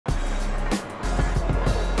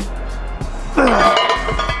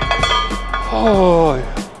Oh.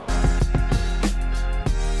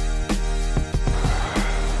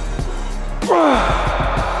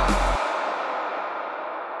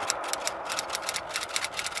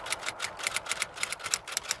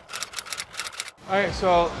 All right,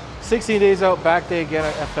 so 16 days out, back day again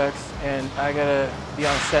at FX, and I gotta be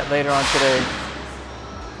on set later on today.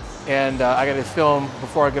 And I gotta film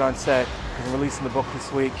before I get on set, because I'm releasing the book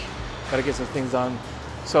this week. Gotta get some things done.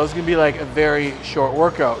 So it's gonna be like a very short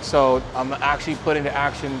workout. So I'm actually putting to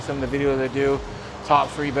action some of the videos I do,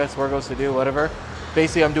 top 3 best workouts to do, whatever.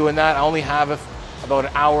 Basically, I'm doing that. I only have about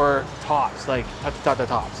an hour tops, like top to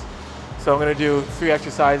tops. So I'm gonna do 3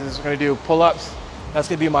 exercises. I'm gonna do pull-ups. That's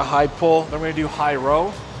gonna be my high pull. Then I'm gonna do high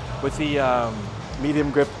row with the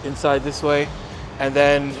medium grip inside this way. And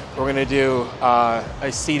then we're gonna do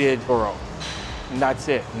a seated row. And that's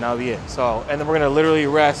it, and that'll be it. So, and then we're gonna literally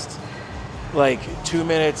rest like 2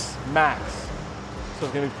 minutes max. So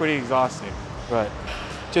it's gonna be pretty exhausting. But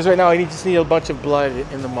just right now, I just need a bunch of blood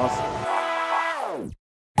in the muscle.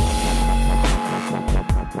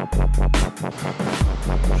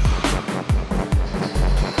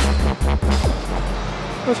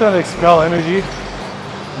 I'm trying to expel energy.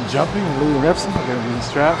 I'm jumping and losing reps. I'm gonna do the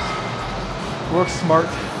straps. Work smart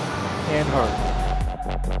and hard.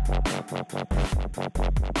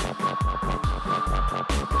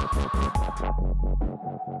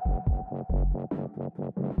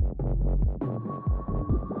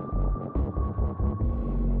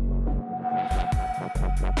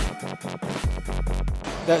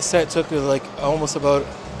 That set took like almost a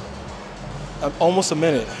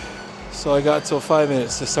minute. So I got till 5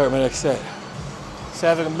 minutes to start my next set. So I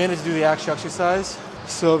have a minute to do the actual exercise.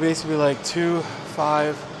 So basically like 2,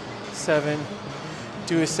 5, 7,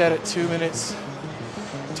 do a set at 2 minutes,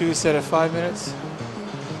 do a set at 5 minutes,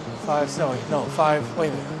 5, no, 5, wait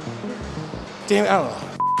a minute. Damn it, I don't know.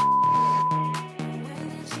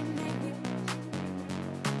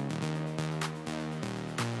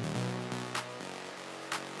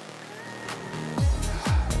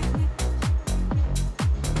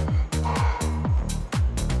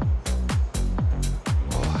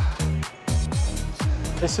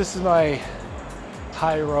 This is my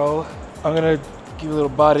high row. I'm gonna give a little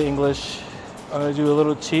body English. I'm gonna do a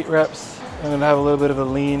little cheat reps. I'm gonna have a little bit of a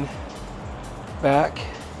lean back.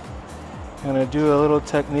 I'm gonna do a little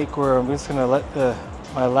technique where I'm just gonna let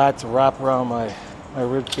my lats wrap around my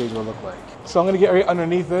rib cage will look like. So I'm gonna get right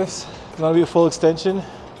underneath this. It's gonna be a full extension.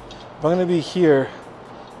 I'm gonna be here.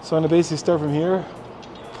 So I'm gonna basically start from here,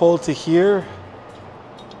 pull to here,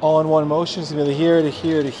 all in one motion. So it's gonna be here to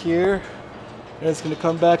here to here. And it's gonna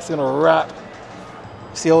come back, it's gonna wrap.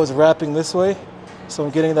 See how it's wrapping this way? So I'm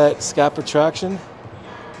getting that scap retraction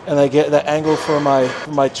and I get that angle for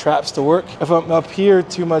my traps to work. If I'm up here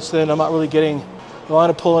too much, then I'm not really getting, the line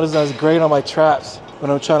of pulling isn't as great on my traps. When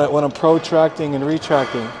I'm protracting and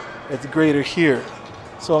retracting, it's greater here.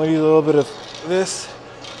 So I'm gonna use a little bit of this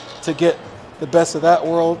to get the best of that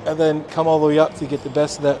world and then come all the way up to get the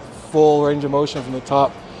best of that full range of motion from the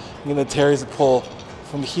top. And then Terry's pull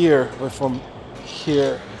from here or from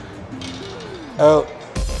here, out.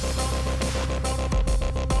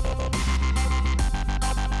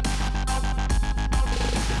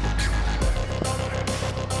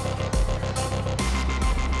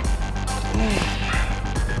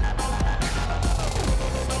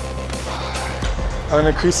 I'm gonna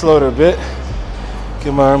increase the load a bit,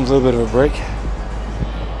 give my arms a little bit of a break.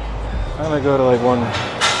 I'm gonna go to like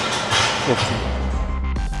 150.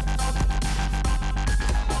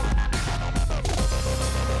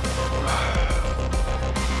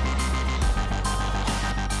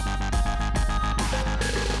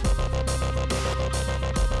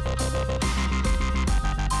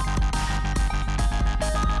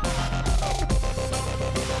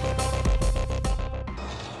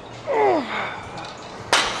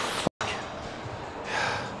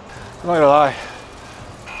 I'm not gonna lie,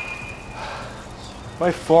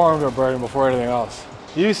 my forearms are burning before anything else.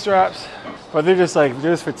 Use straps, but they're just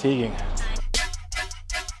fatiguing.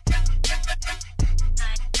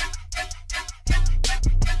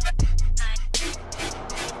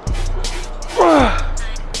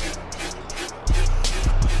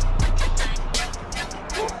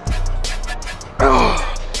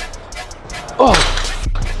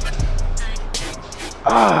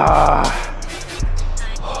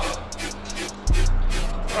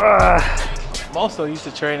 I'm also used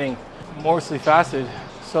to training mostly fasted.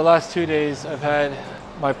 So the last 2 days I've had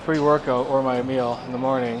my pre-workout or my meal in the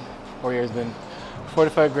morning, 4 years, been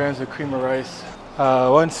 45 grams of cream of rice,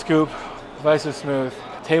 1 scoop of Iso Smooth,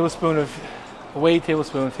 a whey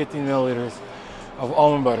tablespoon, 15 milliliters of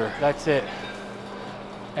almond butter. That's it.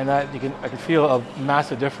 And that I can feel a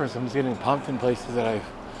massive difference. I'm just getting pumped in places that I've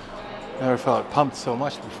never felt pumped so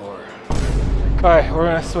much before. All right, we're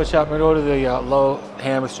gonna switch up. We're gonna go to the low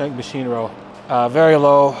hammer strength machine row. Very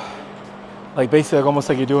low, like basically like almost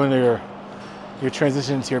like you're doing your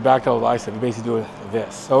transition to your back double bicep. You're basically doing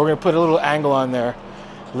this. So we're gonna put a little angle on there,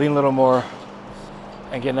 lean a little more,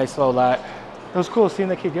 and get a nice low lat. It was cool seeing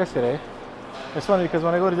the kid yesterday. It's funny because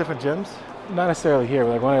when I go to different gyms, not necessarily here,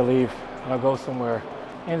 but like when I leave, when I go somewhere,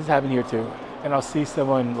 and it's happened here too, and I'll see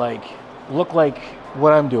someone like look like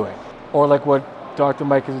what I'm doing, or like what Dr.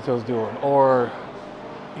 Mike Izzuto's doing, or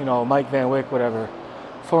you know, Mike Van Wyck, whatever.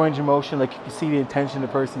 Full range of motion, like you can see the intention in the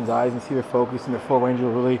person's eyes and see their focus and their full range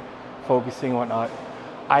of really focusing and whatnot.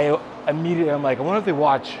 I immediately, I'm like, I wonder if they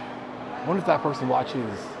watch, I wonder if that person watches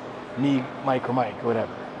me, Mike, or Mike, or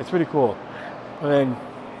whatever. It's pretty cool. And then,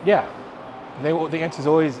 yeah, the answer is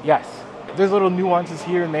always yes. There's little nuances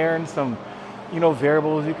here and there and some, you know,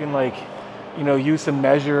 variables you can like, you know, use to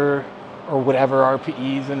measure or whatever,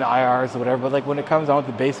 RPEs and IRs or whatever, but like when it comes down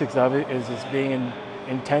to the basics of it is just being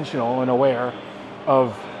intentional and aware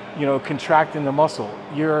of, you know, contracting the muscle.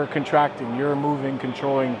 You're contracting, you're moving,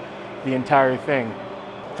 controlling the entire thing.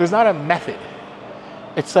 There's not a method.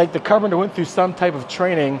 It's like the carpenter went through some type of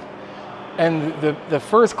training, and the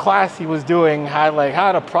first class he was doing had like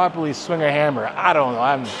how to properly swing a hammer. I don't know,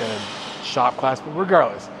 I haven't been in shop class, but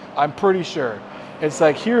regardless, I'm pretty sure. It's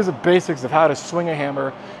like, here's the basics of how to swing a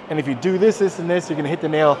hammer, and if you do this, this, and this, you're gonna hit the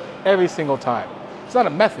nail every single time. It's not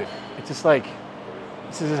a method. It's just like,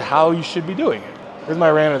 this is how you should be doing it. Here's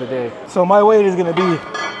my rant of the day. So my weight is gonna be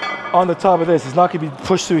on the top of this. It's not gonna be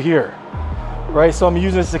pushed through here, right? So I'm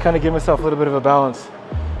using this to kind of give myself a little bit of a balance.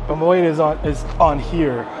 But my weight is on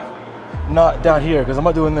here, not down here, because I'm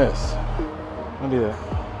not doing this. I'm gonna do that.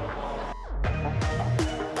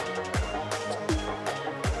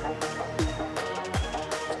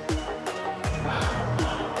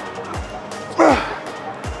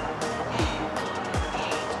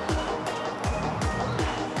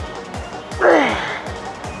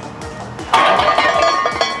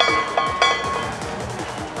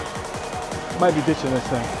 Might be ditching this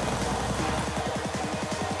thing.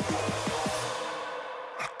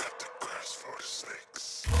 I cut the grass for the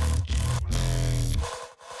snakes.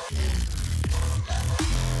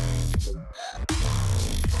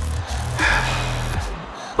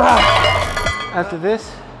 After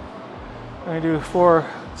this, I'm gonna do 4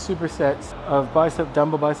 supersets of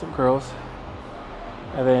dumbbell bicep curls,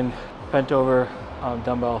 and then bent over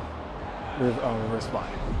dumbbell with reverse fly.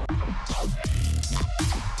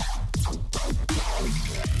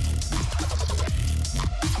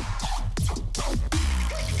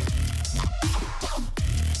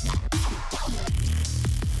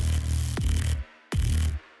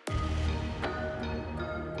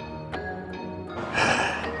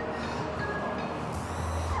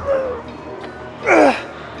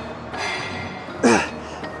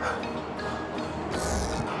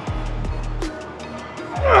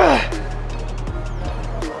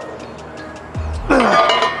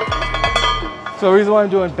 So the reason why I'm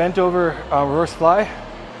doing bent over reverse fly,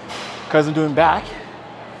 because I'm doing back,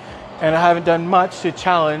 and I haven't done much to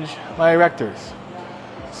challenge my erectors.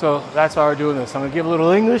 So that's why we're doing this. I'm gonna give a little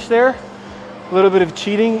English there, a little bit of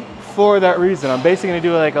cheating for that reason. I'm basically gonna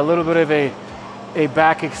do like a little bit of a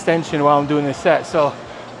back extension while I'm doing this set. So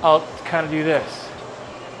I'll kind of do this,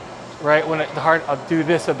 right? When the heart, I'll do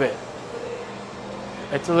this a bit.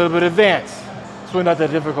 It's a little bit advanced. It's really not that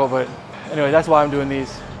difficult, but anyway, that's why I'm doing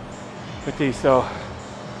these. With these, so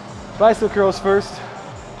bicep curls first,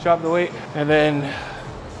 chop the weight, and then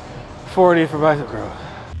 40 for bicep curls.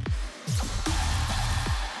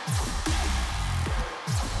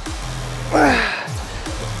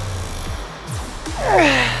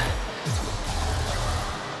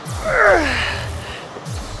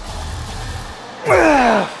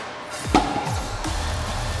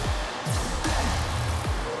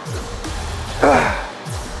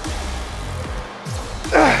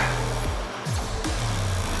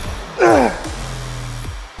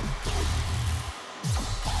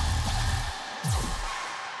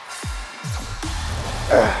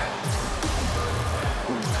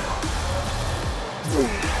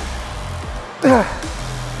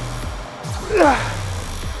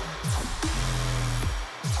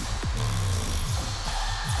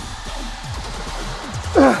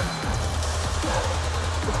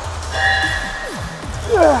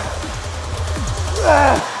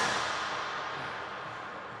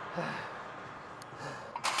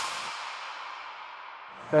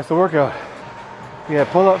 That's the workout. We have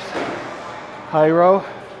pull-ups, high row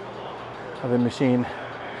of the machine,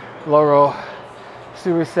 low row,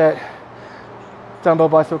 superset, dumbbell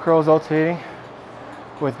bicep curls alternating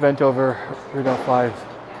with bent over rear delt flies.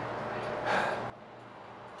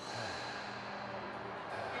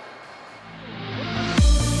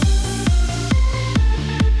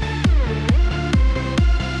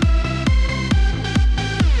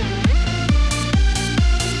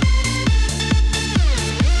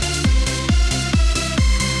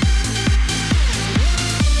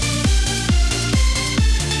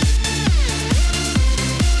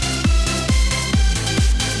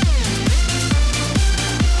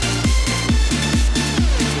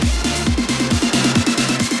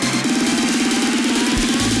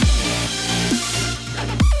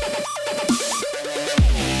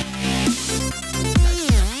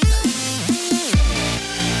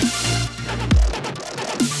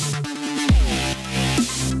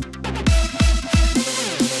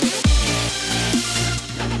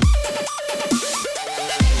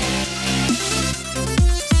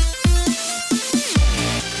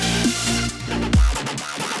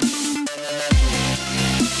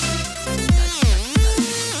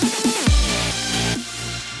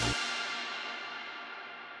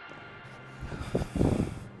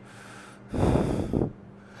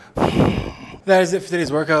 That is it for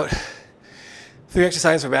today's workout. 3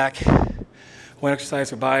 exercises for back, 1 exercise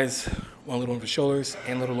for buys, 1 little one for shoulders,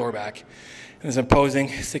 and little lower back. And as I'm posing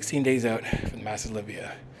 16 days out for the Masters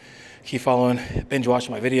Olympia. Keep following, binge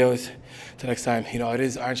watching my videos. Till next time, you know, it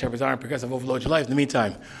is Iron Sharpens Iron, progressive overload your life. In the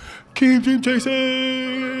meantime, keep gym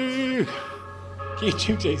chasing! Keep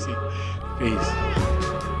gym chasing. Peace.